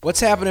What's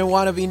happening,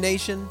 Wannabe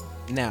Nation?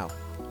 Now,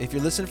 if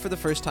you're listening for the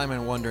first time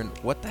and wondering,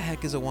 what the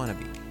heck is a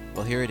wannabe?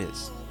 Well, here it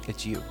is.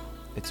 It's you.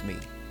 It's me.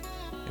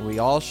 And we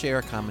all share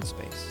a common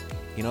space.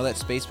 You know that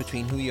space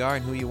between who you are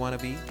and who you want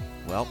to be?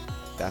 Well,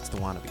 that's the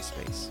wannabe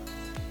space.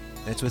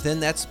 And it's within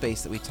that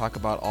space that we talk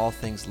about all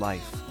things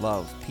life,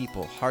 love,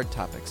 people, hard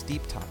topics,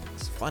 deep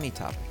topics, funny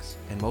topics,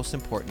 and most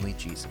importantly,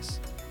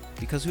 Jesus.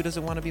 Because who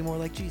doesn't want to be more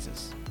like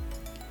Jesus?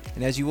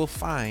 And as you will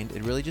find,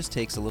 it really just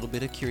takes a little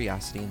bit of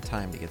curiosity and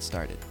time to get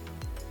started.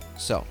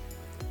 So,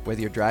 whether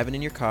you're driving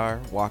in your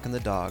car, walking the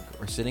dog,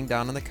 or sitting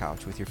down on the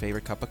couch with your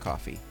favorite cup of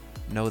coffee,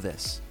 know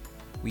this.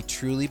 We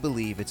truly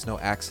believe it's no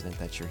accident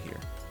that you're here.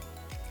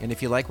 And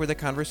if you like where the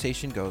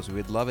conversation goes, we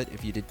would love it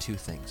if you did two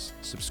things.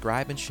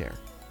 Subscribe and share.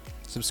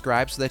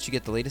 Subscribe so that you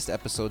get the latest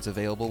episodes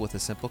available with a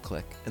simple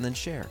click, and then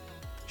share.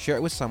 Share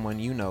it with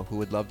someone you know who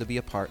would love to be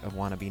a part of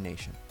Wannabe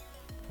Nation.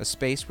 A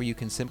space where you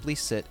can simply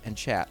sit and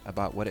chat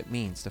about what it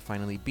means to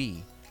finally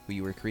be who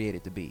you were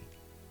created to be.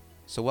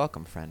 So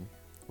welcome, friend.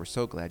 We're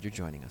so glad you're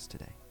joining us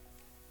today.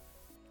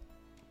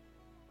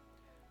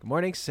 Good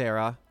morning,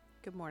 Sarah.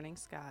 Good morning,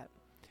 Scott.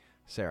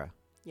 Sarah.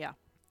 Yeah.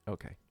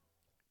 Okay.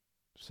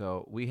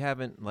 So we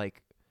haven't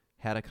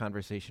had a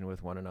conversation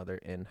with one another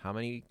in how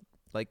many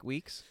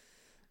weeks?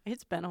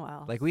 It's been a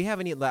while. We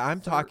haven't.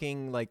 I'm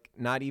talking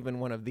not even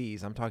one of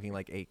these. I'm talking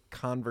a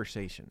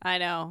conversation. I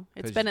know.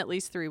 It's been at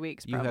least 3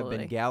 weeks. You probably. have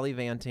been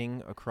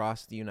gallivanting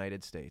across the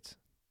United States.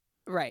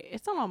 Right.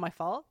 It's not all my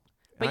fault.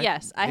 But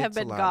yes, I have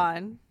been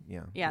gone.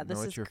 Yeah. Yeah.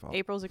 This is your fault.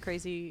 April's a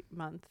crazy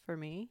month for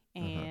me,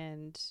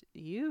 and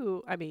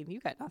you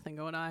got nothing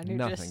going on. You're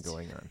nothing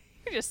going on.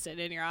 You're just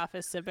sitting in your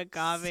office sipping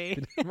coffee.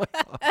 Sit in my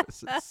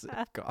office and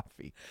sip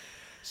coffee.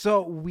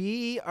 So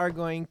we are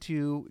going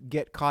to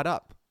get caught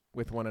up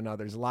with one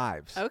another's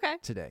lives. Okay.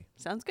 Today.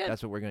 Sounds good.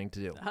 That's what we're going to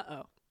do.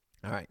 Uh-oh.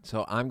 All right.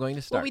 So I'm going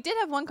to start. Well, we did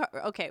have one.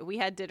 Okay. We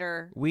had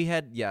dinner. We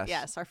had, yes.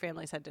 Yes. Our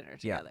families had dinner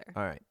together. Yeah.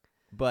 All right.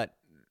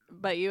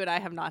 But you and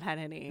I have not had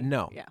any.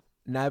 No. Yeah.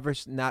 Never,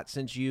 not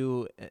since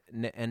you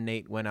and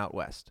Nate went out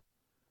west.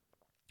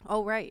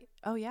 Oh, right.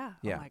 Oh, yeah.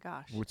 Yeah. Oh, my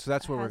gosh. So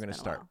that's where we're going to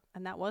start.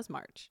 And that was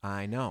March.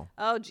 I know.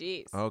 Oh,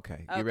 geez.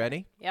 Okay. You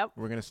ready? Yep.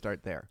 We're going to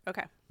start there.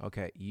 Okay.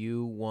 Okay.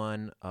 You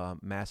won a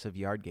massive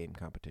yard game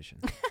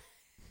competition.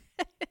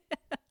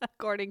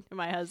 According to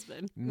my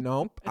husband.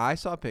 Nope. I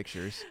saw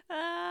pictures.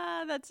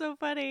 That's so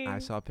funny. I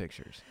saw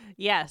pictures.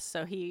 Yes.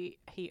 So he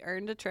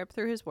earned a trip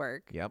through his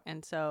work. Yep.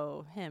 And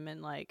so him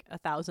and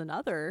 1,000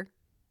 other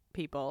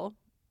people,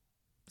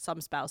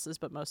 some spouses,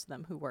 but most of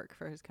them who work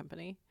for his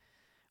company,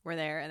 were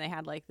there, and they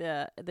had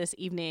this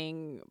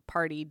evening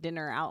party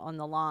dinner out on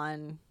the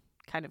lawn,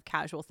 kind of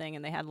casual thing,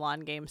 and they had lawn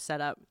games set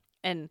up,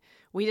 and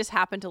we just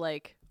happened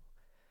to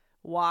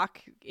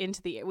walk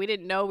into we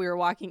didn't know we were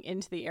walking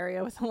into the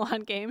area with the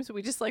lawn games.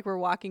 We just were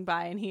walking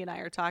by, and he and I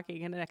are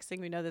talking, and the next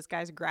thing we know, this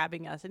guy's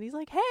grabbing us, and he's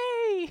like,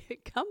 "Hey,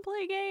 come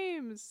play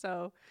games."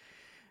 So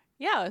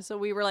yeah, so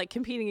we were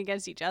competing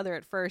against each other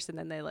at first, and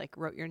then they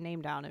wrote your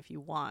name down if you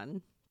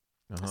won.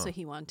 Uh-huh. So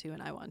he won 2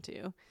 and I won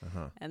 2.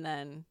 Uh-huh. And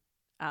then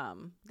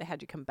they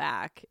had you come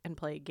back and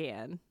play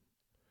again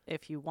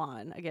if you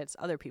won against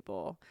other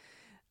people.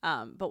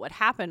 But what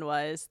happened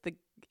was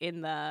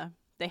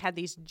they had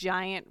these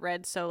giant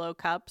red Solo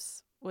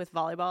cups with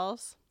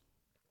volleyballs.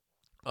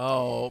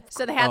 Oh.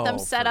 So they had them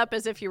set up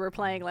as if you were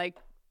playing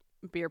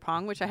beer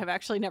pong, which I have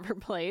actually never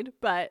played,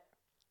 but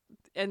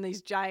in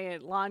these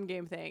giant lawn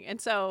game thing. And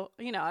so,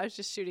 I was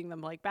just shooting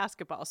them like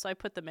basketball. So I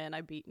put them in.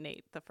 I beat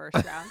Nate the first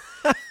round.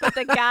 But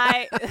the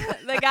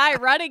guy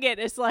running it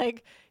is he's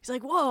like,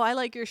 "Whoa, I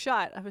like your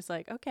shot." I was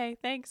like, "Okay,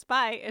 thanks,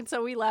 bye." And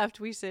so we left.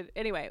 We said,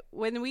 anyway,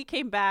 when we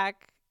came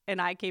back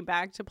and I came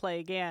back to play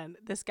again,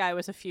 this guy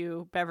was a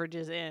few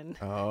beverages in.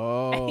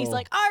 Oh. And he's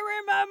like,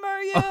 "I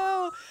remember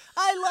you.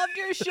 I loved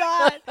your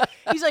shot."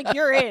 He's like,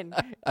 "You're in.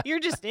 You're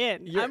just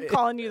in. I'm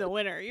calling you the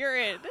winner. You're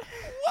in."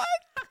 What?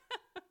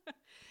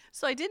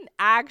 So I didn't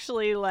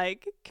actually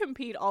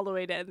compete all the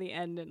way to the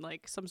end in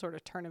some sort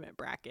of tournament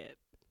bracket.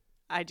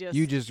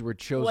 You just were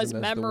chosen was as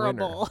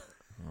memorable.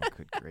 The winner. Oh,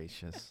 good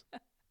gracious!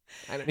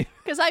 I don't even.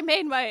 Because I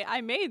made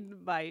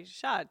my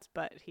shots,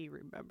 but he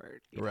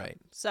remembered. Right.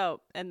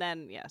 So and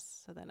then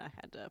so then I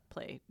had to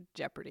play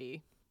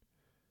Jeopardy.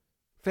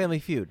 Family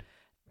Feud.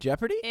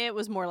 Jeopardy? It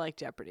was more like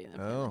Jeopardy than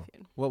Family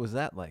Feud. What was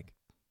that like?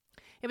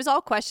 It was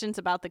all questions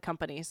about the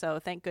company. So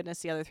thank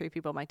goodness the other 3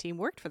 people on my team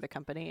worked for the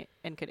company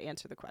and could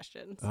answer the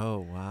questions. Oh,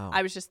 wow.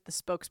 I was just the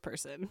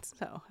spokesperson,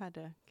 so I had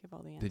to give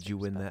all the answers. Did you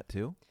win that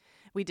too?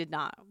 We did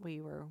not. We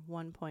were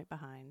 1 point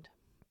behind,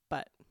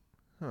 but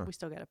we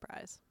still got a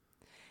prize.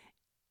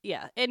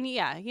 Yeah. And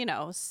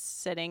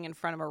sitting in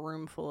front of a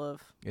room full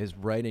of... Is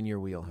right in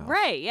your wheelhouse.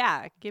 Right.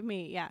 Yeah. Give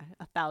me,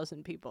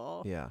 1,000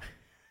 people. Yeah.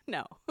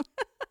 No.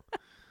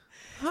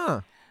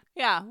 Huh.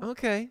 Yeah.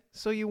 Okay.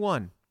 So you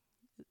won.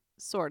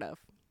 Sort of.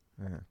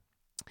 Uh-huh.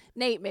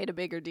 Nate made a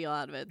bigger deal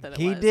out of it than it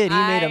He was. did. He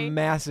made a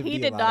massive deal He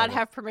did out not of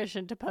have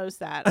permission to post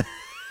that.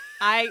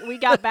 We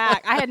got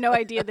back. I had no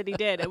idea that he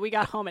did. And we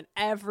got home and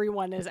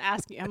everyone is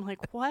asking. I'm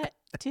like, "What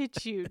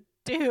did you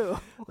do?"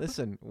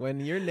 Listen, when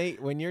your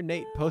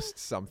Nate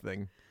posts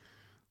something,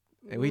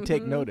 And we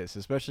take Mhm. notice,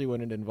 especially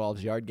when it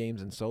involves yard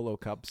games and solo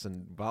cups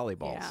and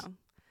volleyballs. Yeah.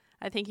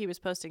 I think he was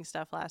posting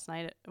stuff last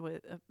night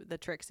with the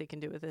tricks he can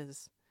do with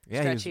his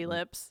Yeah, stretchy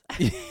lips.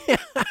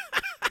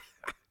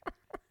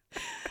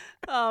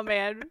 Oh,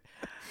 man.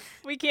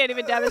 We can't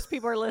even demonstrate.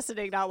 People are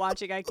listening, not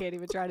watching. I can't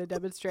even try to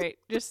demonstrate.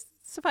 Just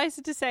suffice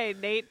it to say,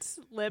 Nate's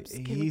lips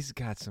can He's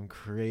got some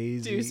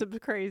crazy. do some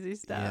crazy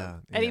stuff. Yeah,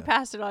 And he yeah.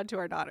 passed it on to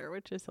our daughter,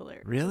 which is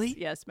hilarious. Really?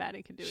 Yes,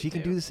 Maddie can do it She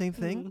can too. do the same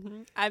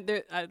thing.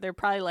 They're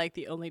probably like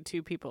the only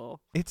two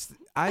people.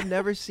 I've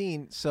never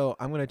seen. So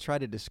I'm gonna try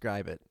to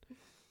describe it.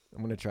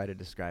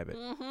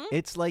 Mm-hmm.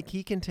 It's like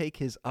he can take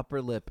his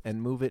upper lip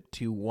and move it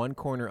to one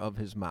corner of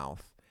his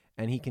mouth,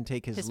 and he can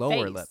take his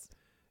lower face. lip.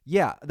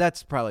 Yeah,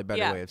 that's probably a better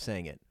Yeah. way of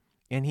saying it.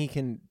 And he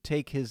can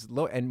take his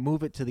lower and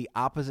move it to the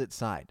opposite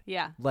side.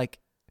 Yeah. Like,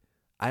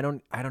 I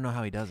don't know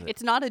how he does it.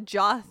 It's not a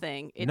jaw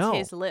thing. It's No.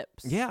 his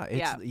lips. Yeah,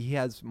 he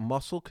has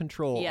muscle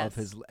control Yes. of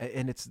his,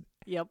 and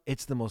Yep.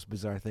 it's the most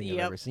bizarre thing I've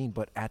Yep. ever seen.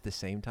 But at the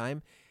same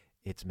time,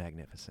 it's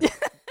magnificent.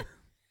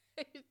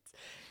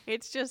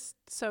 It's just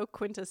so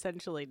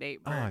quintessentially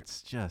Nate Oh, Berg.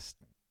 it's just,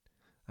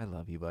 I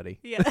love you, buddy.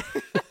 Yeah.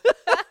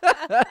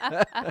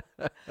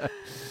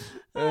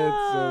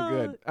 It's so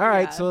good. All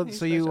right, Yeah, so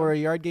he's you special. were a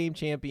yard game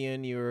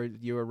champion. You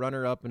were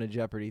runner up in a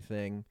Jeopardy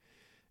thing,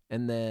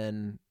 and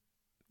then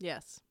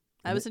Yes.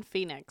 I was in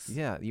Phoenix.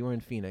 yeah, you were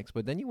in Phoenix,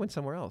 but then you went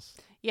somewhere else.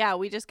 Yeah,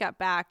 we just got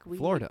back.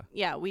 Florida.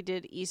 Yeah, we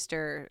did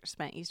Easter,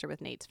 spent Easter with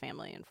Nate's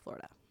family in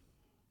Florida.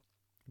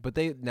 But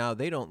they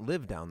don't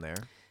live down there.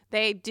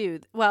 They do.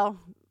 Well,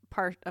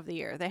 part of the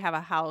year. They have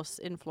a house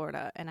in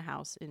Florida and a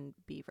house in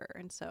Beaver.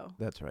 And so,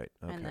 That's right.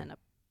 Okay. and then a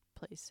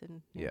place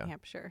in New Yeah.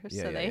 Hampshire.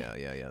 yeah, so yeah, they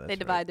yeah. That's they right.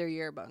 divide their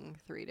year among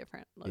 3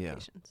 different Yeah.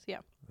 locations.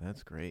 Yeah.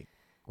 That's great.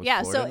 Was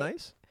Yeah, Florida so-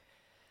 nice?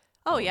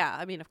 Oh, yeah.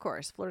 I mean, of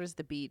course, Florida's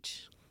the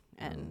beach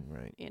and, Oh,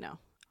 right. you know,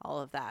 all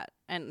of that,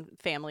 and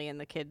family and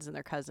the kids and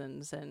their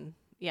cousins. And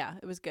yeah,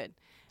 it was good.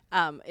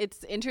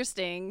 It's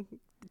interesting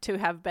to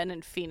have been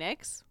in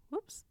Phoenix.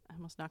 Whoops. I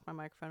almost knocked my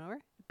microphone over.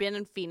 Been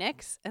in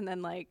Phoenix. And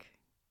then I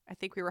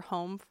think we were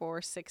home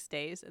for 6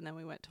 days and then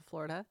we went to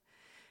Florida,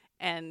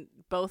 and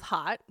both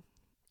hot.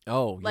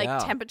 Oh, yeah.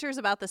 Temperatures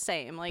about the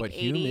same, like But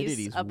 80s,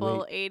 humidity's upper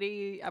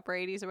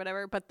 80s or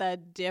whatever. But the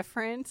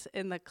difference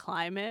in the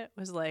climate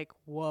was like,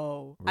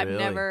 whoa. Really?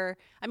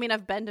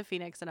 I've been to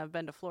Phoenix and I've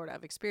been to Florida.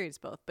 I've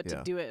experienced both, but Yeah.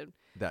 to do it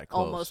that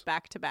close. almost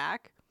back to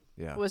back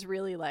Yeah. was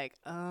really like,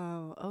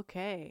 oh,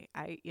 okay.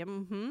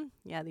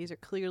 Yeah, these are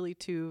clearly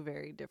 2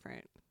 very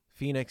different.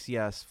 Phoenix,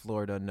 yes.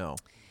 Florida, no.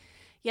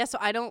 Yeah, so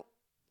I don't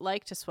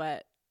like to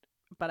sweat,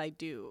 but I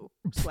do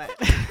sweat.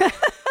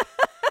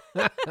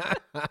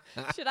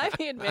 Should I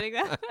be admitting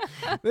that?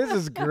 This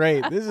is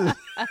great. This is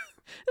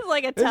It's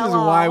like a this is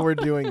tell-all. why we're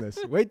doing this.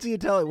 Wait till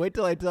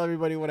I tell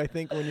everybody what I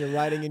think when you're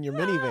riding in your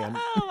minivan.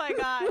 Oh my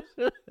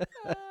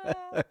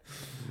gosh.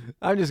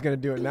 I'm just gonna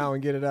do it now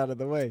and get it out of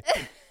the way.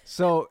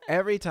 So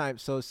every time,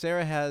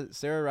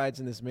 Sarah rides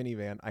in this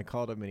minivan. I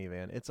call it a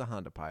minivan. It's a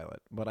Honda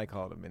Pilot, but I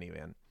call it a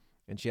minivan.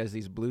 And she has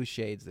these blue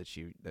shades that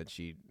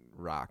she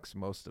rocks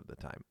most of the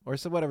time, or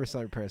so whatever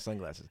pair of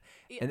sunglasses.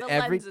 And the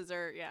every lenses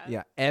are, yeah.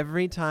 yeah,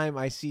 every time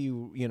I see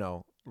you,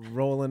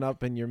 rolling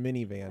up in your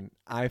minivan,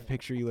 I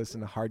picture you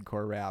listening to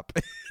hardcore rap,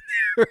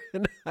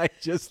 and I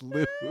just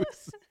lose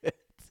it.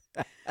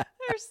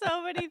 There's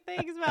so many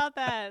things about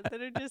that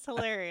are just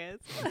hilarious.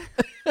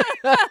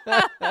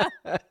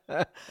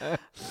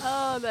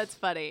 Oh, that's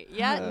funny.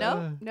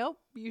 Yeah, nope.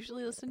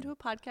 Usually listen to a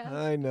podcast.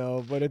 I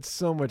know, but it's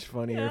so much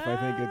funnier if I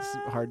think it's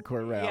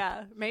hardcore rap.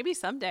 Yeah, maybe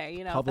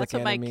someday, Public that's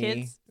what my Enemy,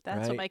 kids what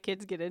right? my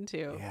kids get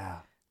into. Yeah.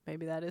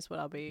 Maybe that is what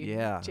I'll be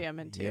Yeah.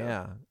 jamming to.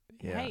 Yeah.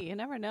 Yeah. Hey, you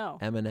never know.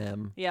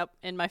 Eminem. Yep,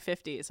 in my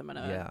 50s, I'm going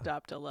to Yeah.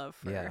 adopt a love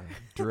for Yeah.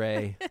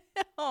 Dre.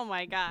 Oh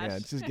my gosh. Yeah,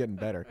 it's just getting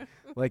better.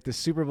 Like the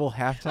Super Bowl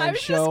halftime I was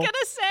show. just going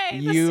to say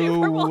the You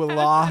Super Bowl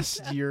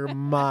lost your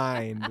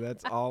mind.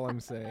 That's all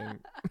I'm saying.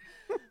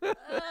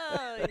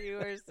 Oh, you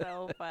are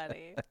so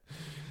funny.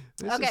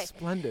 This Okay. is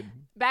splendid.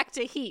 Back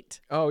to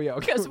heat. Oh yeah,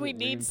 okay. 'Cause we We're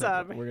need gonna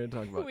some. We're gonna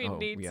talk about. We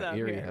need yeah, some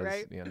Erie here, has,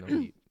 right? Yeah, no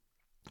heat.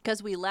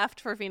 Because we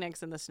left for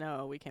Phoenix in the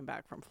snow. We came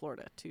back from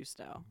Florida to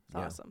snow. It's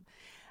Yeah.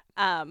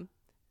 awesome.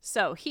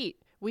 So heat.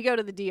 We go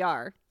to the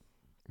DR.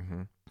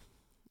 Mm-hmm.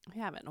 We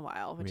haven't in a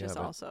while, which We is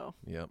haven't. also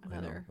Yep, I know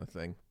Another- a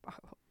thing.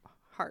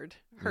 hurt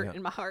Yeah.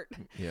 in my heart.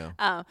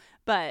 Yeah,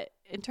 But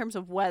in terms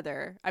of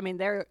weather, I mean,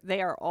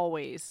 they are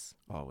always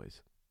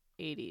always.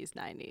 80s,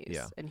 90s,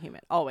 Yeah. and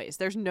humid. Always.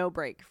 There's no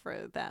break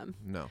for them.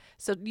 No.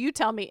 So you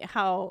tell me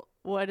how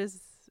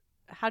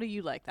do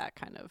you like that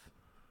kind of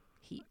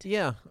heat?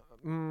 Yeah.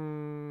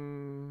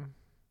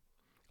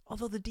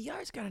 Although the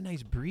DR's got a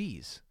nice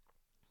breeze.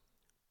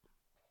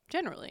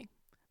 Generally.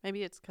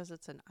 Maybe it's because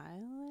it's an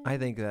island. I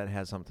think that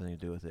has something to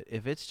do with it.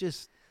 If it's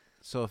just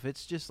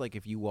like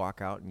if you walk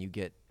out and you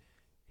get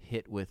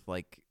hit with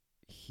like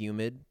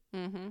humid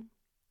Mm-hmm.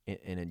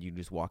 and then you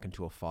just walk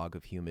into a fog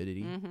of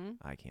humidity, Mm-hmm.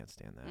 I can't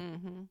stand that.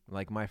 Mm-hmm.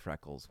 Like my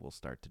freckles will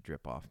start to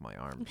drip off my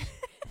arms.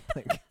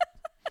 Like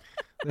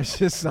there's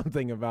just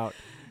something about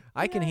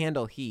I can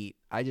handle heat.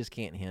 I just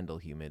can't handle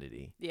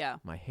humidity. Yeah.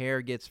 My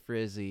hair gets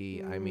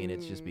frizzy. I mean,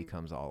 it just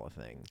becomes all a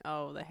thing.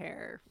 Oh, the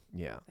hair.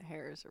 Yeah. The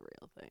hair is a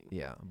real thing.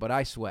 Yeah. But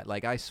I sweat.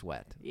 Like, I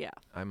sweat. Yeah.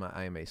 I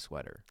am a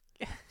sweater.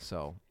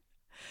 So.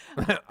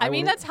 I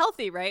mean, that's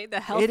healthy, right? The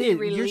healthy it is.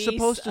 release. You're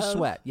supposed to of...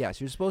 sweat.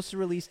 Yes, you're supposed to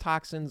release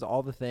toxins,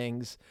 all the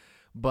things.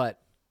 But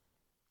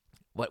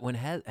when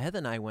Heather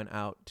and I went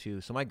out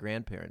to, so my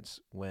grandparents,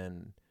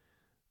 when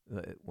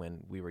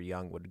we were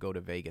young, would go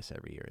to Vegas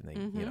every year, and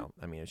they, you know,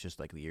 I mean, it's just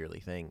like the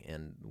yearly thing.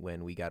 And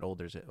when we got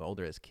older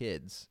as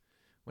kids,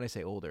 when I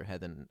say older,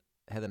 Heather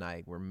and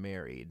I were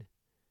married,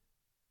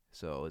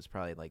 so it was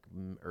probably like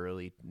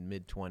early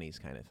mid-20s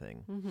kind of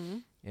thing. Mm-hmm.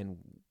 And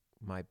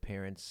my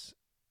parents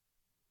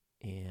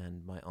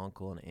and my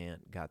uncle and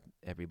aunt got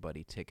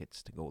everybody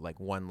tickets to go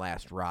like one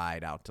last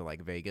ride out to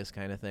like Vegas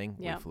kind of thing.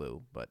 Yeah. We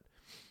flew, but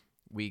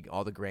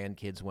all the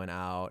grandkids went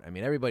out. I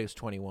mean, everybody was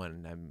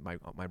 21. And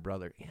my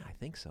brother, yeah, I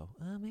think so.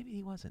 Maybe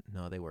he wasn't.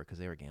 No, they were, because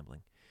they were gambling.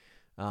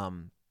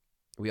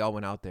 We all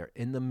went out there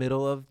in the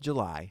middle of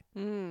July.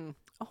 Oh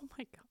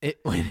my God! It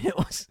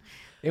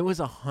was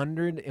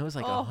 100. It was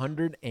like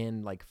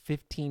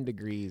 115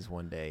 degrees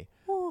one day.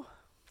 Oh.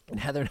 And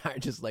Heather and I are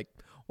just like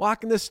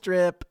walking the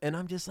strip, and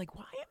I'm just like,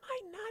 why am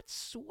I not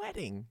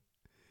sweating?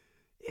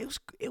 It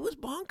was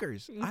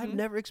bonkers. Mm-hmm. I've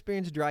never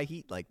experienced dry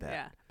heat like that.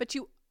 Yeah, but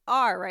you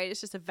are, right?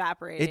 It's just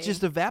evaporating. It's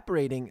just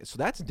evaporating, so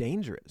that's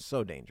dangerous.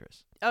 So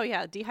dangerous. Oh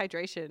yeah,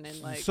 dehydration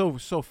and like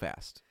so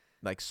fast,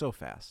 like so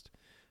fast.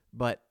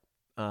 But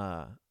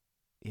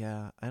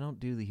yeah, I don't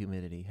do the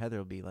humidity. Heather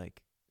will be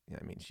like,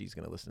 I mean, she's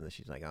gonna listen to this.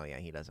 She's like, oh yeah,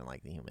 he doesn't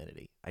like the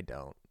humidity. I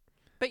don't.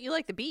 But you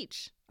like the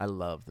beach. I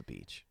love the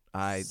beach.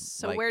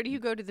 So where do you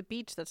go to the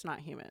beach that's not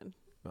humid?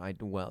 I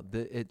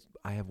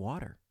have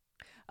water.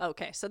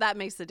 Okay, so that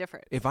makes the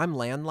difference. If I'm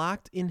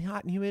landlocked in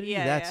hot and humidity,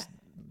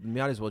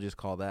 might as well just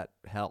call that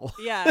hell.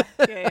 Yeah.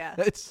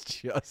 It's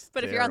just.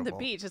 But terrible. if you're on the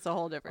beach, it's a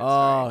whole different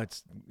story.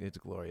 story. It's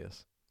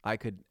glorious. I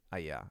could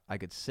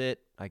sit,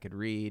 I could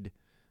read,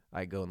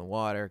 I go in the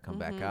water, come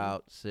back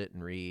out, sit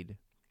and read.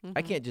 Mm-hmm.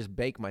 I can't just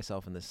bake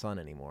myself in the sun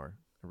anymore.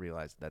 I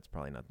realize that's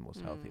probably not the most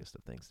healthiest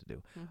of things to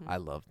do. Mm-hmm. I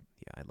love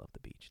the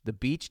beach. The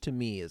beach to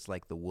me is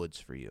like the woods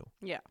for you.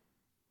 Yeah.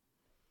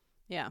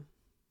 Yeah.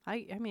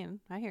 I mean,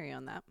 I hear you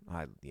on that.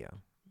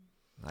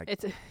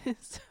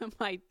 It's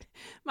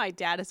my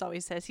dad has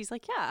always says, he's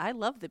like, yeah, I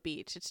love the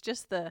beach. It's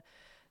just the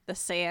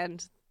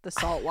sand, the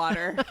salt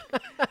water,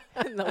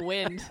 and the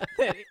wind.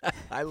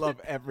 I love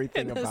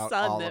everything and about the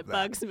sun all that of that.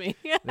 bugs me.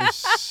 There's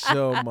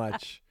so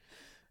much.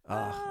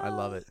 I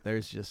love it.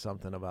 There's just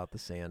something about the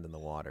sand and the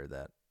water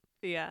that.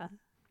 Yeah.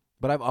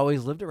 But I've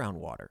always lived around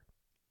water.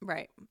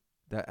 Right.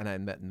 That, and I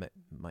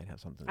might have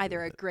something to either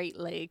do a with Great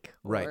Lake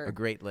or... Right, a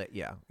Great Lake.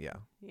 Yeah.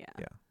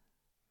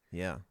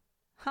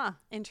 Huh.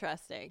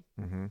 Interesting.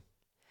 Mm-hmm.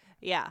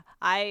 Yeah.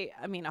 I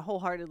mean, I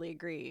wholeheartedly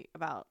agree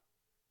about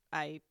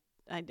I'm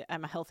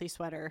a healthy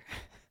sweater.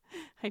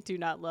 I do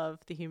not love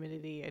the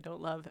humidity. I don't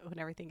love when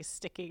everything is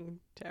sticking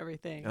to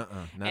everything.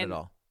 Not at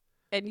all.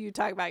 And you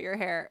talk about your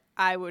hair.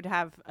 I would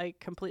have a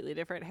completely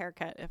different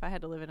haircut if I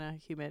had to live in a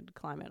humid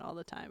climate all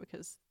the time,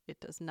 because it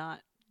does not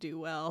do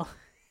well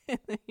in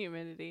the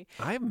humidity.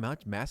 I have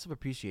massive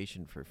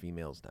appreciation for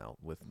females now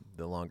with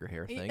the longer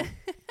hair thing.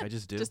 I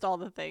just do. Just all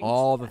the things.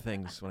 All the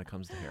things when it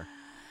comes to hair.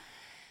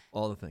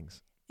 All the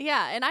things.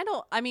 Yeah, and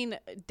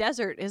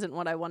desert isn't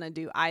what I want to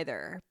do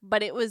either.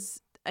 But it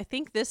was, I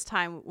think this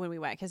time when we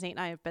went, because Nate and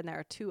I have been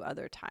there 2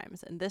 other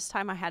times, and this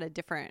time I had a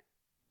different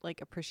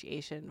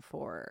appreciation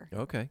for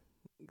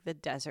the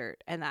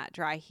desert and that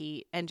dry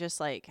heat, and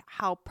just like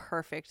how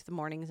perfect the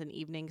mornings and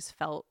evenings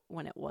felt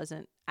when it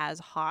wasn't as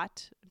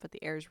hot, but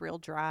the air is real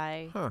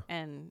dry,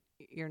 and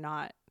you're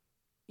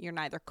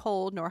neither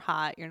cold nor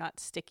hot. You're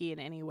not sticky in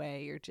any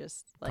way. You're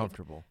just like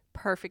comfortable,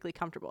 perfectly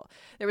comfortable.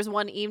 There was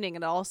one evening,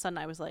 and all of a sudden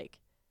I was like,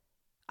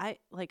 I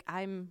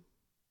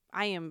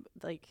am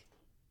like,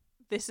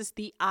 this is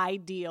the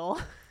ideal.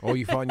 Oh,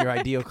 you found your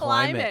ideal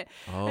climate.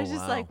 Oh, I was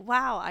just like,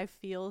 wow, I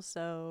feel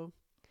so.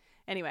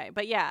 Anyway,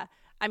 but yeah,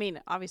 I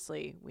mean,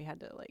 obviously we had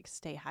to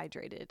stay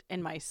hydrated,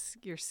 and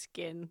your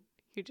skin,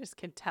 you just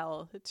can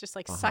tell it's just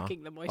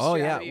sucking the moisture. Oh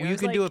yeah, out of you. well, you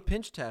can do a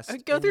pinch test.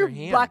 Go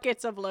through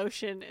buckets of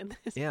lotion in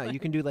this. Yeah, you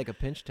can do a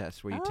pinch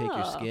test where you take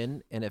your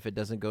skin, and if it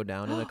doesn't go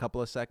down in a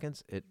couple of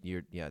seconds, it's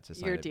a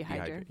sign you're of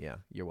dehydrated. Yeah,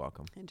 you're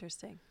welcome.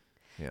 Interesting.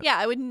 Yeah,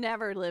 I would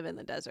never live in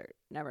the desert.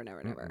 Never.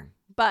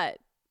 But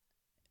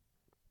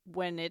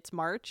when it's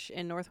March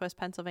in Northwest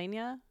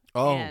Pennsylvania,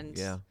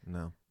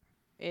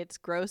 it's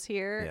gross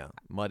here. Yeah,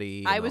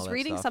 muddy. I was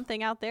reading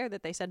something out there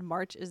that they said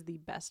March is the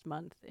best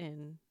month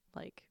in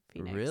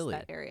Phoenix,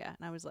 that area,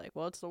 and I was like,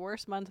 well, it's the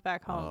worst month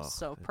back home,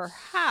 so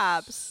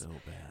perhaps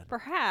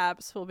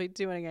we'll be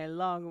doing a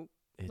long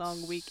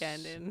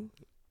weekend in.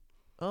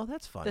 Oh,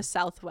 that's fun. The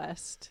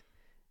Southwest.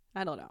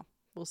 I don't know.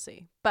 We'll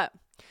see. But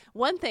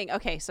one thing,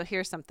 okay, so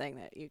here's something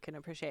that you can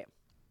appreciate.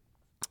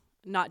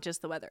 Not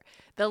just the weather.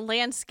 The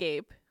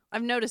landscape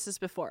I've noticed this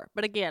before,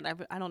 but again,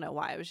 I don't know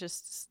why. I was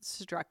just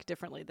struck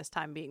differently this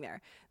time being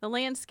there. The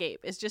landscape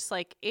is just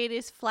like, it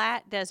is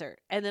flat desert.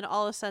 And then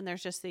all of a sudden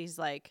there's just these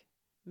like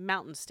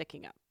mountains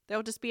sticking up.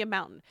 There'll just be a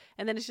mountain.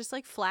 And then it's just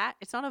like flat.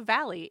 It's not a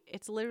valley.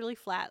 It's literally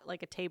flat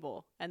like a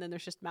table. And then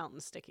there's just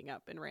mountains sticking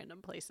up in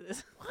random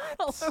places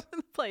all over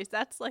the place.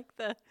 That's like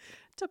the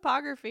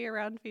topography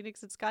around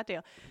Phoenix and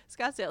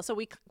Scottsdale. So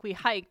we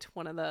hiked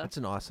one of the... That's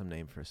an awesome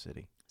name for a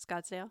city.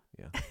 Scottsdale?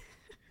 Yeah.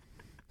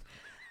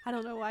 I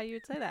don't know why you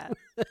would say that.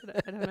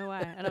 I don't know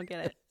why. I don't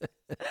get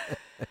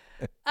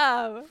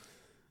it.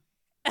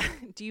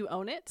 Do you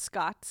own it?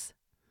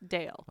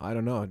 Scottsdale. I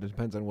don't know. It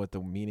depends on what the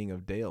meaning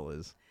of Dale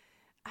is.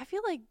 I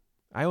feel like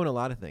I own a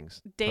lot of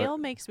things. Dale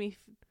makes me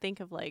think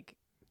of like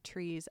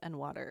trees and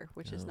water,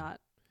 which is Oh. not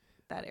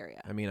that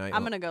area. I mean, I'm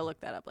going to go look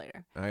that up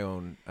later. I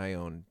own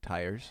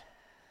tires.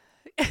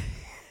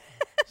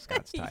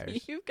 Scott's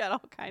tires. You've got all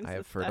kinds I of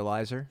have stuff.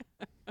 fertilizer.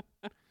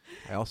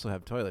 I also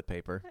have toilet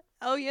paper.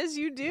 Oh, yes,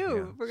 you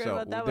do. Yeah. Forgot So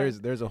about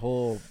that there's a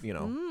whole,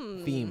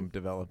 one. theme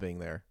developing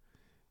there.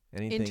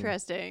 Anything?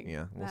 Interesting.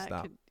 Yeah, we'll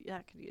stop.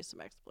 That could use some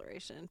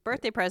exploration.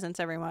 Birthday presents,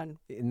 everyone.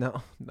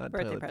 No, not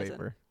Birthday toilet present.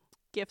 paper.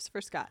 Gifts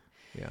for Scott.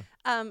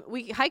 Yeah.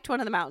 We hiked one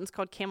of the mountains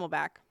called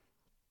Camelback.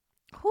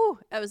 Whew,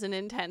 that was an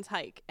intense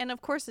hike. And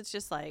of course, it's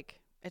just like,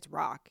 it's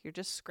rock. You're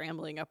just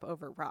scrambling up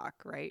over rock,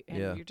 right? And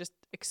Yeah. you're just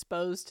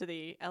exposed to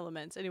the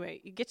elements.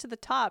 Anyway, you get to the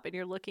top and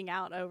you're looking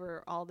out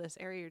over all this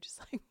area. You're just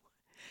like,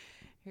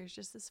 here's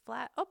just this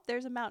flat. Oh,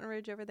 there's a mountain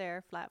ridge over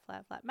there. Flat,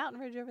 flat, flat.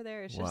 Mountain ridge over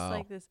there. It's just Wow.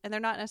 like this. And they're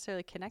not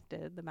necessarily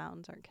connected. The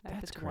mountains aren't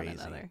connected That's to crazy.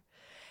 one another.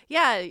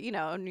 Yeah,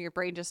 and your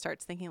brain just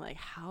starts thinking like,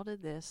 how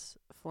did this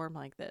form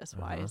like this?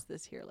 Why Uh-huh. is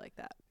this here like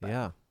that? But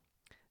Yeah.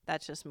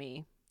 that's just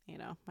me,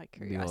 my whole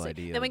curiosity.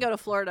 idea Then we of- go to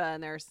Florida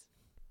and it's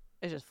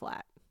just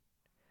flat.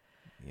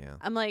 Yeah.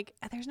 I'm like,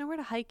 there's nowhere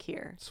to hike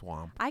here.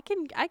 Swamp. I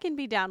can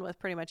be down with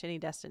pretty much any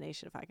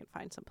destination if I can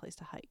find some place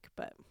to hike,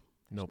 but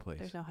No place.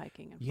 there's no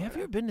hiking in You have Florida.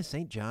 you ever been to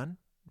St. John,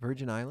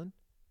 Virgin Island?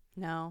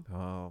 No.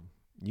 Oh,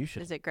 you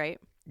should. Is it great?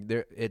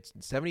 It's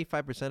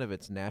 75% of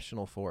it's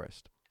national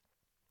forest,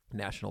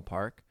 national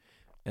park,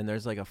 and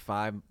there's like a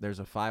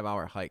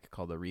 5-hour hike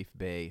called the Reef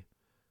Bay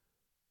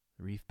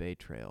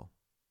Trail.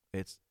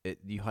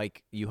 You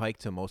hike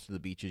to most of the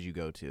beaches you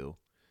go to,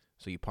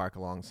 so you park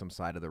along some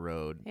side of the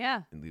road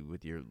Yeah.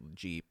 with your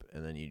Jeep,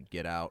 and then you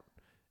get out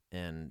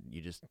and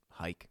you just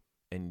hike.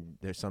 And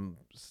there's some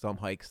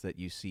hikes that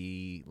you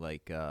see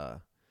like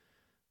what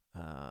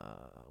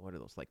are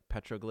those, like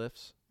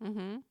petroglyphs?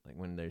 Mm-hmm. Like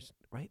when there's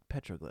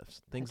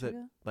petroglyphs, things that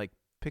like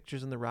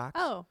pictures in the rocks.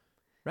 Oh,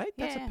 right,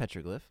 that's yeah. a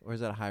petroglyph, or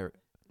is that a hier?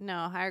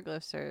 no,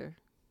 hieroglyphs are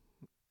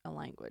a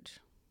language.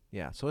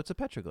 Yeah, so it's a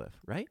petroglyph,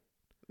 right?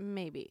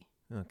 Maybe.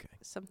 Okay.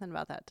 Something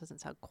about that doesn't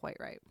sound quite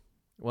right.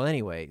 Well,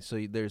 anyway,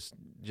 so there's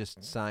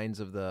just signs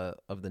of the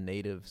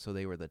native. So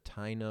they were the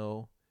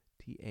Taino,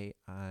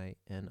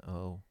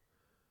 Taino,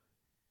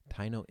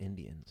 Taino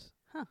Indians.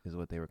 Huh. Is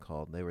what they were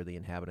called. They were the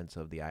inhabitants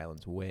of the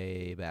islands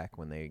way back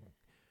when they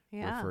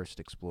Yeah. were first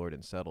explored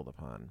and settled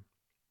upon.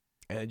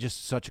 And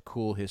just such a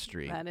cool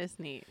history. That is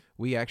neat.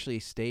 We actually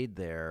stayed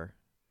there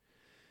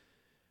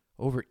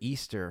over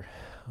Easter.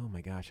 Oh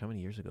my gosh, how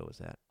many years ago was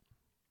that?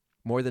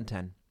 More than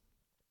 10.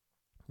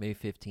 Maybe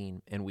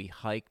 15. And we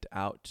hiked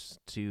out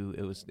to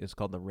it's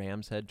called the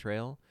Ram's Head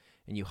Trail,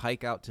 and you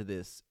hike out to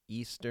this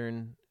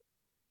western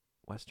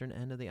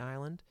end of the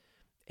island.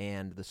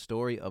 And the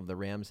story of the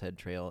Ram's Head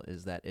Trail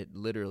is that it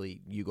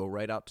literally, you go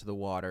right out to the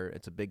water.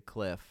 It's a big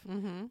cliff.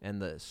 Mm-hmm. And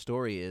the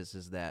story is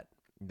that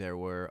there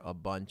were a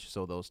bunch,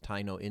 so those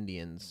Taino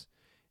Indians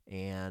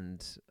and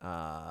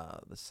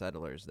the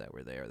settlers that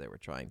were there, they were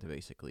trying to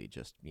basically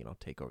just,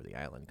 take over the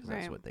island because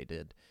that's Right. what they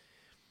did.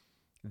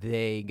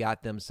 They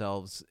got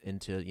themselves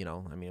into,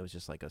 it was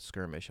just like a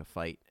skirmish, a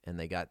fight, and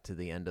they got to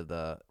the end of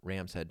the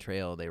Ram's Head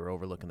Trail. They were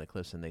overlooking the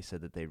cliffs, and they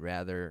said that they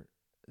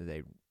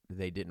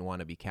didn't want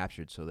to be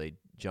captured, so they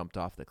jumped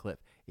off the cliff.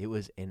 It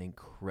was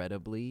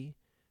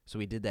so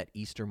we did that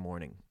Easter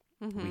morning.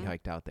 Mm-hmm. We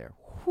hiked out there.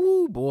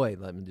 Whoo, boy,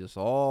 just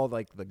all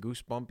like the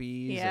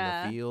goosebumpies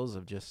Yeah. and the feels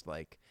of just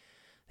like,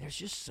 there's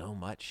just so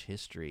much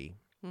history.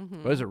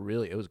 Mm-hmm.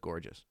 It was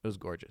gorgeous. It was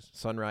gorgeous.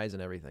 Sunrise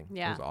and everything.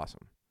 Yeah. It was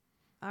awesome.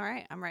 All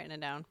right. I'm writing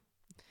it down.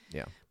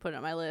 Yeah. Put it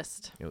on my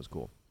list. It was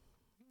cool.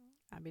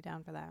 I'd be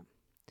down for that.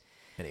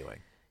 Anyway.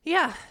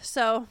 Yeah.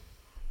 So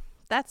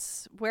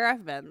that's where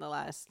I've been the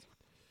last.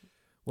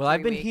 Well, I've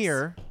 3 been weeks.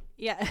 here.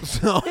 Yeah.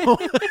 So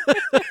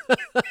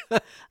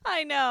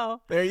I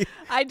know. there you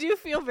I do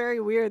feel very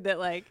weird that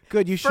like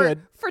good. You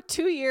should. for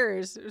 2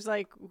 years it was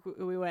like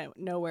we went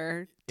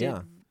nowhere. Did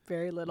Yeah.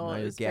 very little. Now It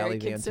you're was very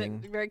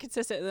gallivanting. very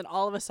consistent. And then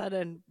all of a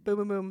sudden, boom,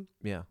 boom, boom.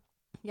 Yeah.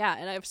 Yeah,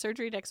 and I have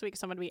surgery next week,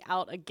 so I'm going to be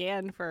out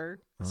again for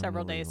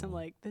several days. I'm Unbelievable.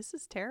 like, this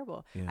is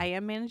terrible. Yeah. I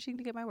am managing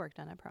to get my work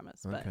done, I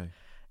promise. But Okay.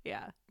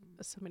 yeah,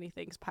 so many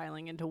things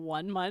piling into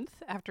 1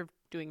 month after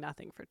doing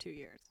nothing for 2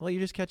 years. Well,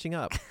 you're just catching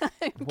up.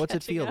 I'm What's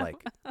it catching feel up.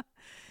 like?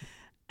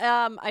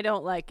 I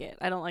don't like it.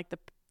 I don't like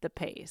the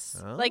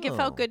pace. Like it Oh.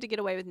 felt good to get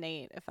away with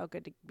Nate. It felt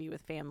good to be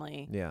with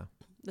family. Yeah.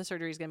 The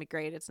surgery is going to be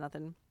great. It's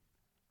nothing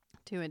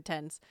too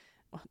intense.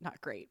 Well, not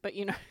great, but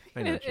you know,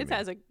 I know what you mean.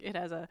 it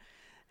has a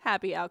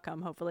happy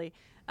outcome, hopefully.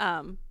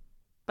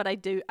 But I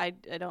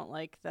don't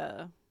like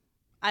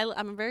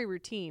I'm a very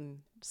routine,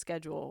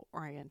 schedule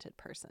oriented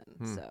person.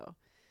 So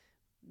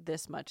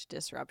this much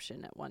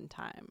disruption at one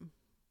time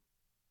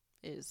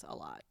is a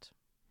lot.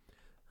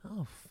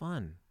 Oh,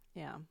 fun.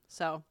 Yeah.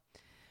 So,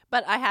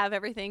 but I have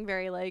everything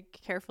very like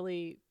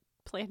carefully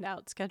planned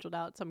out, scheduled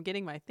out. So I'm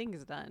getting my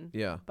things done.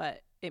 Yeah.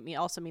 But it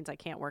also means I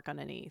can't work on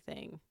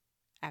anything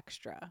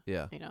extra.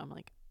 Yeah. You know, I'm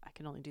like, I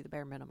can only do the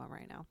bare minimum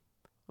right now,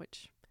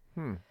 which.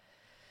 Yeah.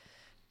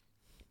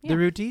 The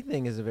routine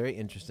thing is a very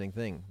interesting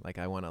thing. Like,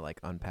 I want to like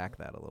unpack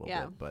that a little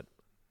bit, but.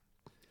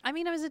 I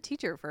mean, I was a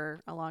teacher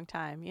for a long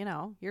time. You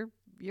know,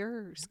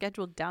 you're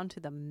scheduled down to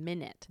the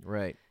minute.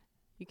 Right.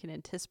 You can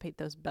anticipate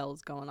those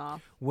bells going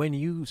off. When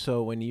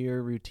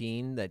your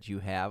routine that you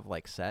have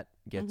like set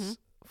gets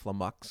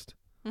flummoxed,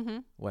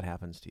 what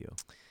happens to you?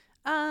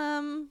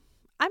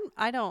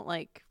 I don't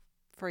like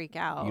freak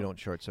out. You don't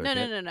short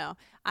circuit? No.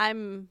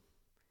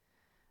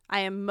 I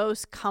am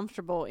most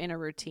comfortable in a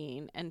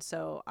routine, and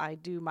so I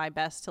do my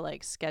best to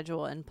like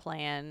schedule and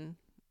plan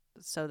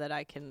so that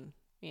I can,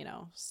 you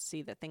know,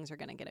 see that things are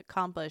going to get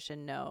accomplished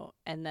and know.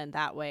 And then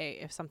that way,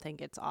 if something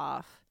gets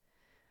off,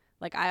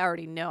 like I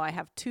already know I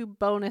have 2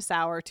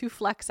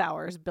 flex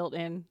hours built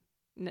in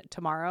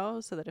tomorrow,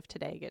 so that if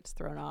today gets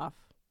thrown off,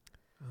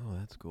 oh,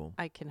 that's cool.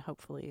 I can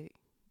hopefully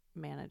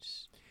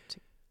manage to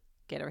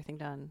get everything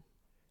done.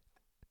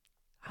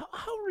 How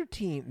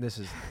routine this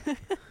is?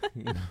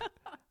 You know,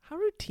 how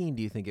routine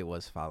do you think it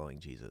was following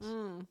Jesus?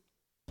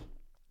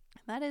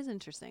 That is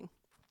interesting.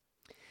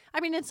 I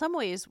mean, in some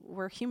ways,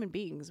 we're human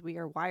beings. We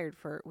are wired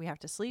we have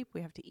to sleep,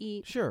 we have to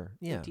eat. Sure,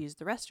 We yeah. have to use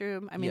the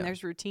restroom. I mean,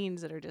 there's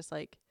routines that are just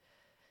like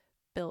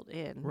built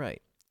in.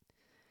 Right.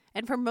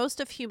 And for most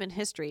of human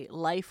history,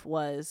 life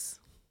was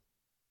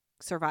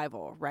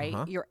survival, right?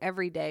 Uh-huh. Your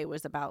everyday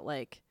was about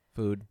like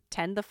Food.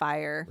 tend the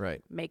fire,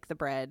 Right. make the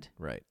bread,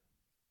 Right.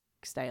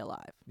 stay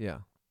alive. Yeah.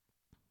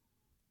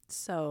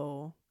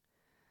 So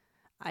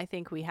I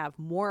think we have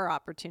more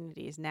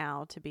opportunities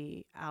now to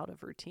be out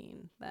of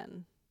routine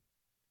than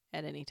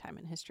at any time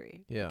in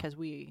history. Yeah. Because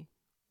we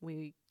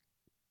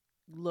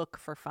look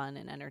for fun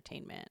and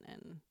entertainment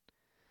and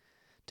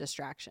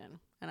distraction.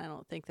 And I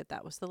don't think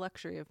that was the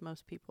luxury of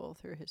most people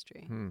through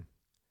history.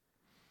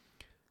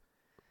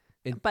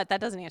 But that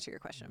doesn't answer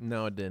your question.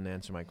 No, it didn't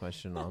answer my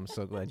question. I'm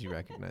so glad you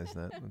recognized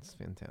that. That's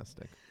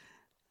fantastic.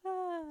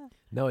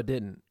 No, it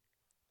didn't.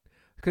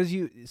 Because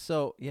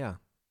so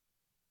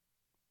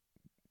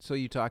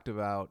you talked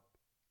about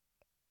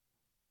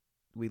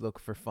we look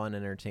for fun,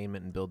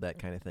 entertainment, and build that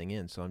kind of thing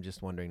in. So I'm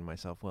just wondering to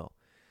myself, well,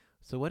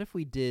 so what if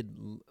we did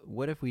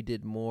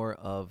more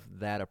of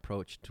that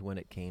approach to when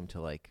it came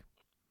to like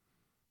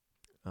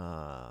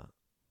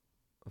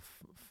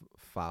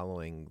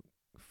following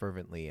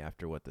fervently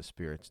after what the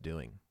Spirit's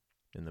doing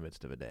in the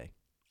midst of a day?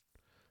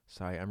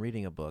 Sorry, I'm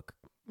reading a book.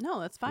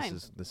 No, that's fine.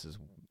 This is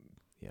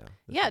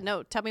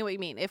no, tell me what you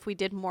mean. If we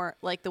did more,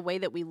 like the way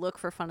that we look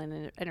for fun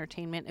and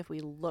entertainment, if we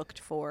looked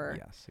for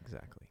yes,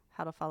 exactly,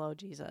 how to follow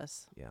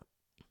Jesus. Yeah.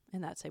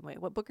 In that same way.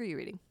 What book are you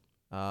reading?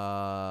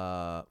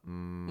 Crap.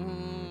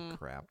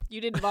 You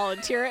didn't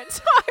volunteer it,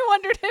 so I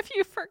wondered if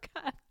you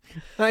forgot.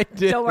 I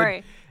did. Don't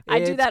worry.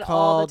 I do that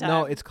all the time.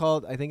 No,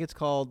 I think it's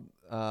called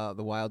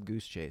The Wild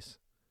Goose Chase.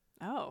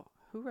 Oh,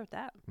 who wrote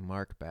that?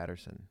 Mark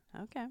Batterson.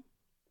 Okay.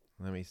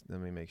 Let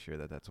me make sure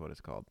that that's what it's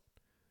called.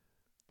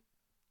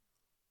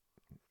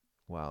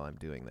 While I'm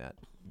doing that.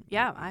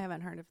 Yeah, I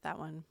haven't heard of that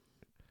one.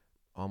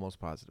 Almost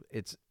positive.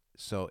 It's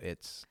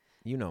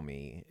you know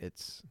me.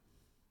 It's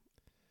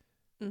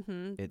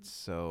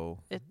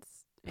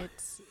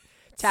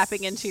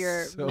tapping into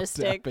your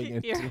mystic. Tapping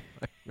into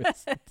my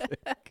mystic.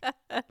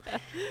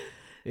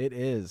 It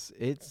is.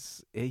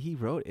 He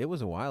wrote. It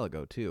was a while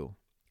ago too.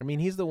 I mean,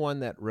 he's the one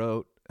that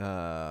wrote.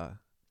 The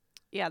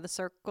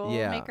Circle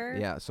Maker.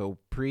 Yeah. So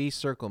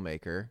pre-Circle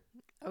Maker.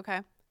 Okay.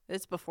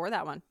 It's before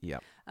that one.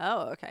 Yep.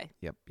 Oh, okay.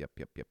 Yep.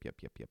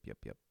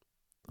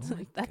 Oh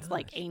That's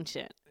like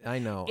ancient. I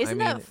know. Isn't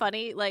that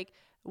funny? Like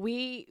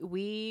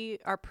we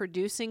are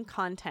producing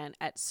content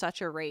at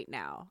such a rate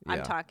now. Yeah.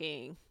 I'm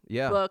talking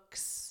Yeah.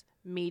 books,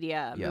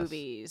 media, Yes.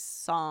 movies,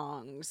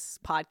 songs,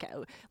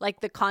 podcast.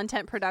 Like the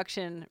content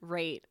production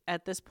rate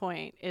at this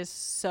point is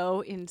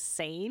so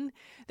insane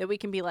that we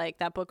can be like,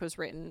 that book was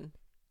written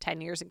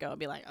 10 years ago and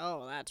be like,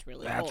 oh, that's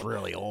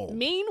really old.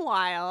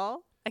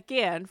 Meanwhile,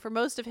 again, for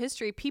most of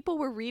history, people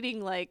were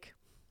reading the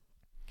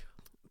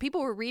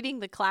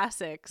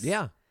classics.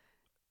 Yeah.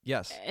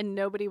 Yes. And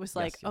nobody was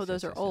like, Yes,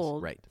 those are yes.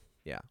 old. Right.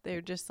 Yeah.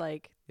 They're just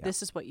like,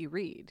 this is what you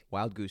read.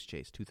 Wild Goose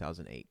Chase,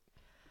 2008.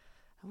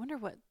 I wonder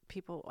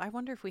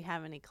if we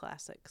have any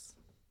classics.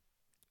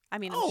 I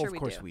mean, I'm sure we do.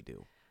 Of course we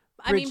do.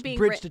 I mean, being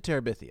Bridge to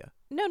Terabithia.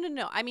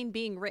 No. I mean,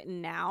 being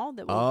written now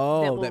that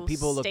will that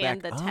people look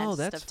stand back. the test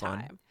That's of fun.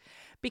 time.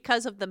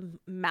 Because of the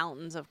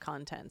mountains of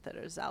content that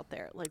is out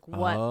there. Like I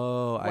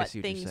what see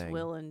what things you're saying.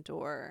 will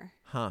endure.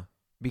 Huh.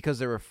 Because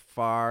there were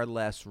far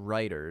less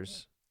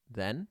writers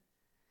then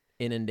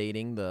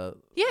inundating the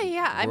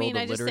Yeah. I world mean,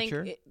 of I just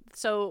literature. think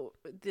so.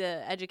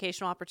 The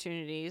educational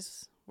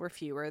opportunities were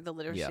fewer. The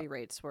literacy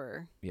rates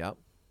were Yep.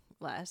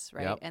 less,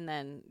 right? Yep. And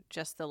then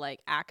just the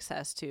like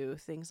access to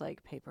things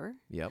like paper,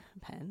 Yep.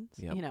 pens,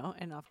 Yep. you know,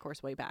 and of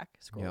course way back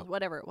scrolls, Yep.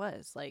 whatever it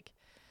was, like,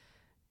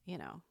 you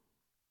know,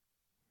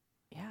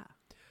 yeah.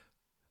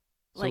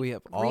 So Like we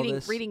have all reading,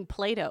 this. reading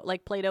Plato.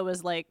 Like Plato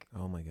was like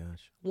Oh my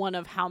gosh. one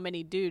of how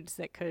many dudes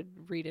that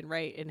could read and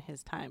write in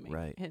his time,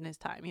 Right. in his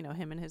time, you know,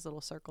 him and his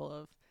little circle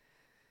of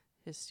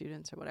his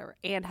students or whatever,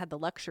 and had the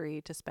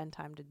luxury to spend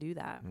time to do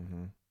that.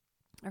 Mm-hmm.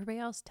 Everybody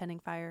else tending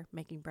fire,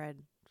 making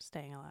bread,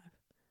 staying alive.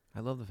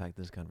 I love the fact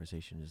this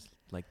conversation is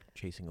like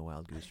chasing a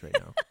wild goose right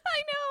now.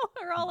 I know,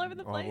 we're all over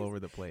the place. All over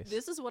the place.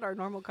 This is what our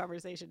normal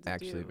conversations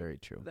Actually, do, very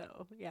true.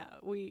 though. Yeah,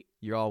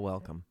 You're all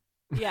welcome.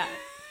 yeah.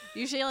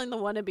 Usually in the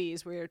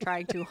wannabes, we are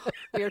trying to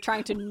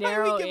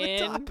narrow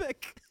in.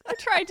 We're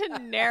trying to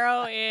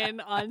narrow in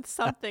on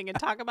something and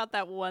talk about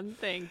that one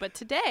thing. But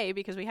today,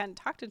 because we hadn't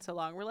talked in so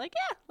long, we're like,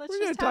 yeah, We're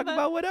going to talk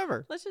about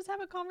whatever. Let's just have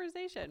a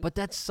conversation. But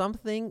that's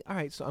something. All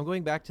right, so I'm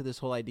going back to this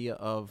whole idea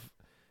of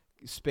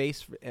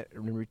space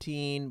and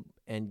routine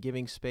and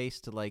giving space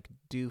to like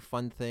do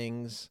fun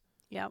things.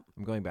 Yep.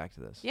 I'm going back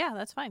to this. Yeah,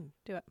 that's fine.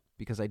 Do it.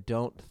 Because I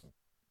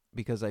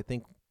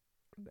think,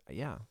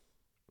 yeah.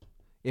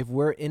 If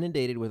we're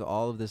inundated with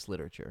all of this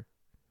literature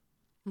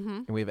Mm-hmm.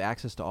 and we have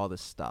access to all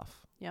this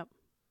stuff. Yep.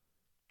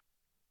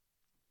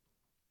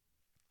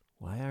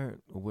 Why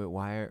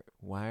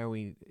are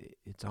we,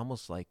 it's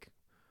almost like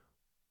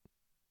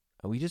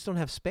we just don't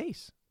have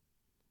space.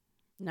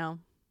 No,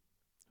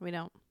 we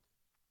don't.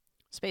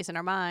 Space in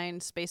our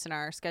minds, space in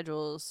our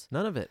schedules.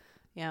 None of it.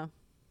 Yeah.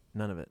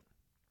 None of it.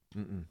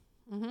 Mm-mm.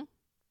 Mm-hmm.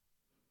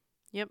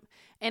 Yep.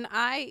 And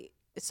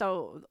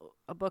so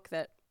a book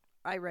that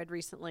I read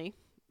recently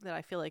that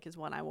I feel like is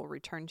one I will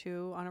return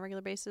to on a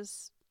regular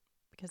basis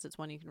because it's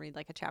one you can read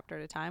like a chapter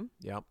at a time.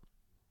 Yep.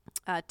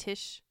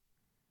 Tish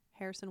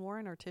Harrison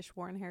Warren or Tish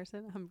Warren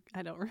Harrison.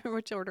 I don't remember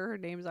which order her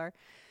names are.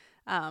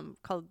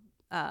 Called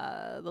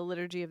The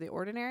Liturgy of the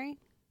Ordinary.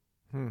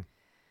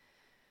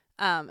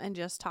 And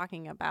just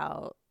talking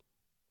about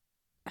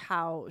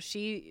how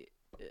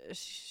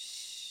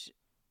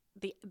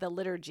the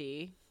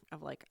liturgy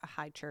of like a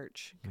high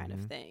church kind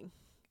of thing,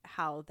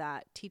 how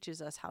that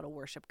teaches us how to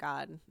worship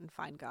God and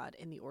find God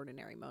in the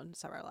ordinary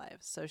moments of our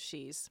lives. So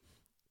she's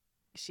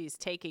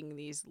taking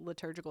these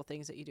liturgical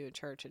things that you do in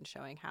church and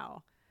showing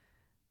how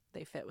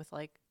they fit with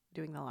like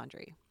doing the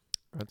laundry.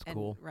 That's and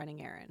cool.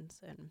 Running errands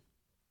and,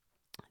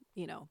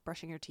 you know,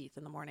 brushing your teeth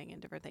in the morning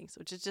and different things,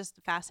 which is just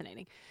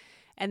fascinating.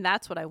 And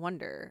that's what I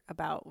wonder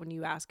about when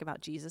you ask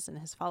about Jesus and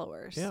his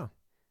followers. Yeah.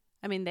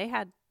 I mean, they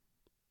had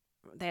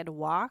to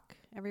walk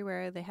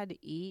everywhere. They had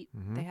to eat.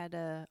 Mm-hmm. They had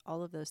to,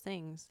 all of those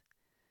things.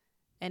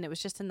 And it was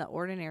just in the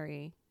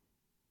ordinary,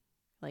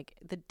 like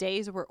the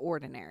days were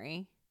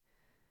ordinary.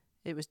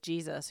 It was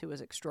Jesus who was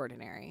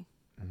extraordinary.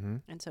 Mm-hmm.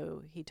 And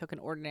so he took an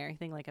ordinary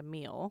thing like a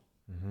meal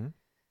Mm-hmm.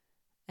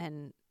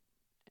 and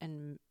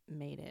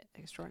made it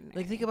extraordinary.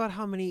 Like, think about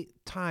how many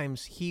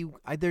times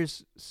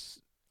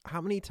how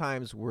many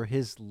times were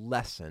his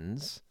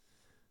lessons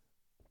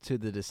to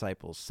the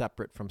disciples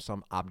separate from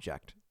some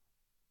object?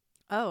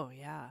 Oh,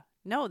 yeah.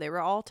 No, they were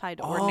all tied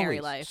to ordinary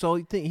Always. life. So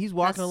he's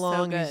walking That's so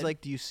along. He's good.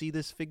 like, "Do you see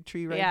this fig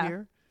tree right Yeah.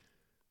 here?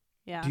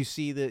 Yeah. Do you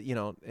see do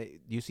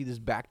you see this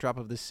backdrop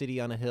of the city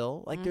on a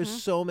hill? Like, there's Mhm.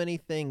 so many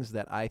things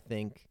that I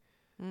think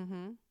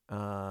Mm-hmm.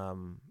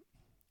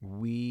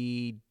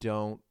 we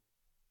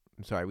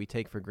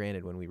take for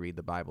granted when we read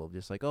the Bible.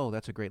 Just like, oh,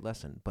 that's a great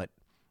lesson. But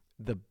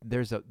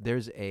there's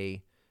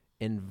a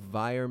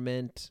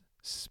environment,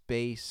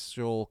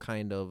 spatial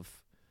kind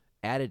of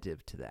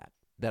additive to that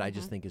I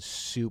just think is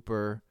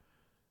super.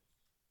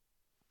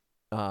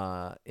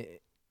 I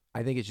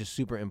think it's just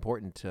super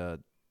important to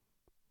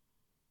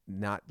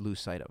not lose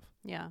sight of.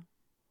 Yeah.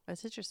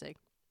 That's interesting.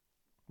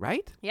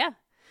 Right? Yeah.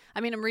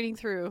 I mean, I'm reading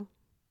through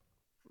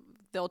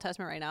the Old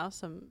Testament right now,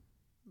 some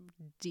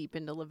deep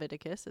into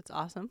Leviticus. It's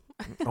awesome.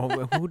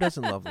 Oh, who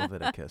doesn't love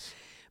Leviticus?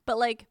 But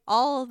like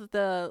all of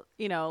the,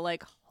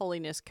 like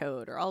holiness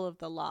code or all of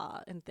the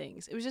law and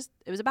things, it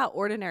was about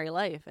ordinary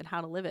life and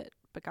how to live it.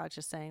 But God's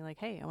just saying like,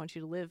 hey, I want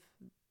you to live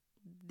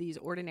these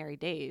ordinary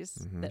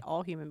days that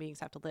all human beings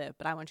have to live,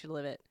 but I want you to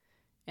live it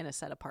in a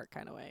set apart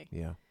kind of way.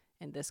 Yeah.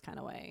 In this kind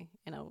of way,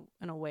 in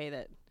a way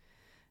that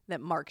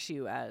marks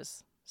you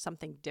as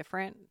something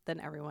different than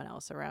everyone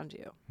else around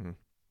you.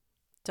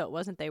 So it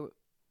wasn't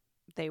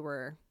they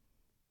were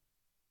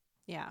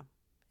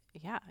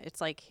it's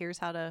like here's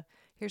how to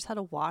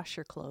wash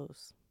your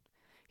clothes.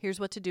 Here's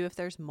what to do if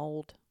there's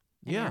mold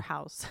in your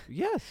house.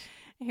 Yes.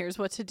 Here's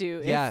what to do.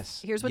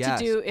 Here's what to to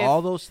do if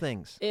all those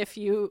things. If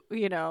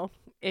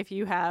if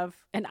you have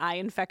an eye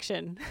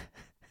infection.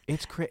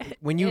 It's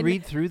when you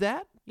read through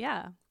that.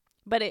 Yeah.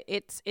 But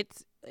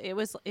it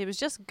was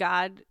just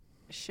God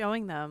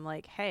showing them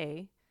like,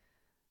 hey,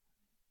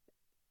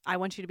 I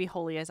want you to be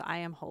holy as I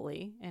am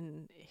holy,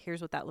 and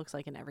here's what that looks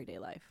like in everyday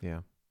life.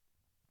 Yeah.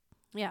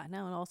 Yeah.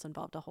 No, it also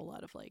involved a whole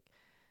lot of like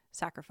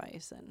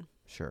sacrifice and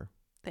sure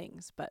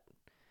things, but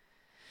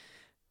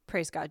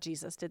praise God,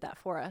 Jesus did that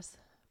for us.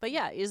 But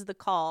yeah, is the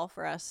call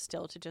for us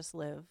still to just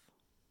live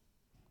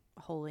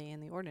holy in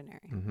the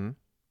ordinary? Mm-hmm.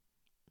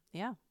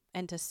 Yeah.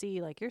 And to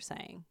see, like you're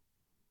saying,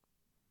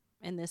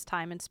 in this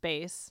time and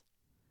space,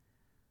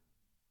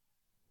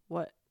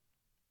 what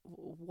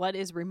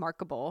is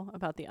remarkable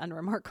about the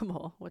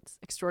unremarkable? What's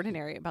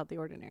extraordinary about the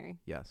ordinary?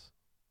 Yes.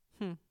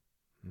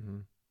 Mm-hmm.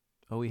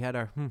 Oh, we had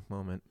our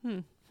moment.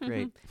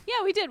 Great.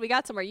 Yeah, we did. We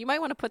got somewhere. You might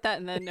want to put that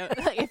in the note.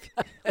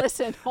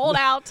 Listen, hold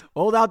out.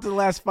 Hold out to the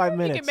last 5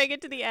 minutes. You can make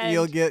it to the end.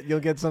 You'll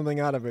get something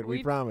out of it.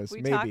 We promise.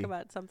 We Maybe. talk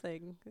about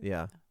something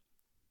Yeah.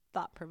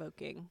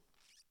 thought-provoking.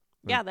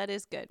 Yeah, that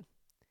is good.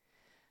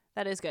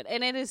 That is good.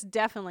 And it is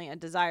definitely a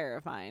desire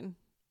of mine.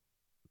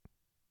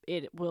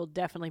 It will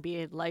definitely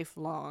be a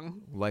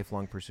lifelong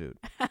pursuit.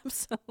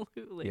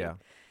 Absolutely. Yeah.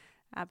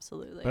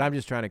 Absolutely. But I'm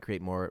just trying to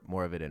create more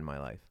of it in my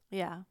life.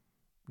 Yeah.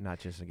 Not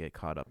just to get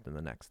caught up in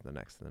the next.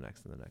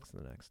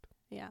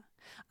 Yeah.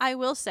 I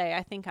will say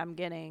I think I'm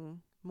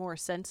getting more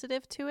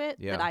sensitive to it,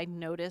 Yeah. that I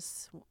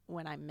notice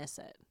when I miss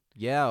it.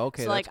 Yeah,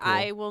 okay. So that's like cool.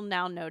 I will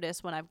now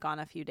notice when I've gone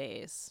a few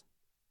days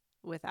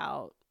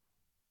without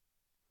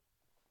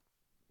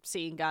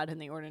seeing God in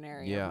the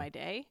ordinary of my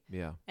day,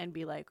 Yeah. and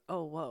be like,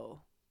 "Oh,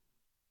 whoa."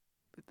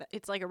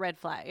 It's like a red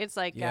flag. It's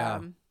like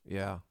Yeah.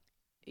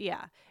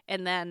 yeah.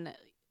 And then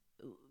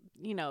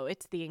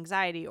it's the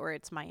anxiety, or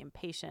it's my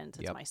impatience,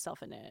 it's Yep. my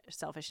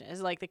selfishness.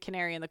 It's like the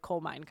canary in the coal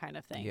mine kind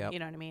of thing. Yep. You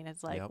know what I mean?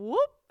 It's like, Yep.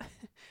 whoop.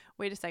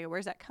 Wait a second,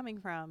 where's that coming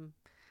from?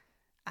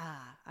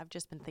 I've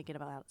just been thinking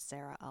about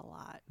Sarah a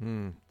lot.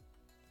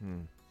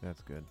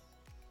 That's good.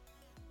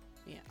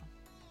 Yeah.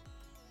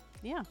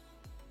 Yeah.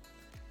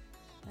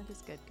 That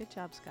is good. Good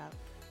job, Scott.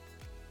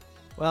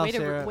 Well, way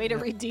Sarah, to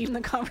redeem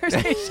the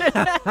conversation.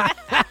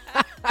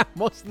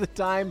 Most of the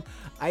time,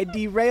 I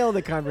derail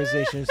the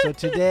conversation. So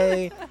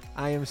today,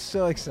 I am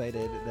so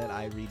excited that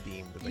I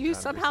redeemed the conversation. You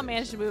somehow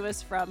managed to move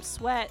us from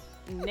sweat,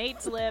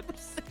 Nate's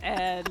lips,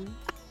 and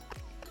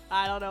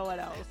I don't know what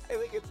else. I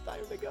think it's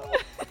time to go.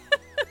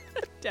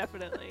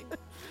 Definitely.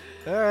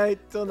 All right.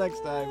 Till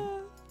next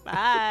time.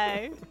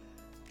 Bye.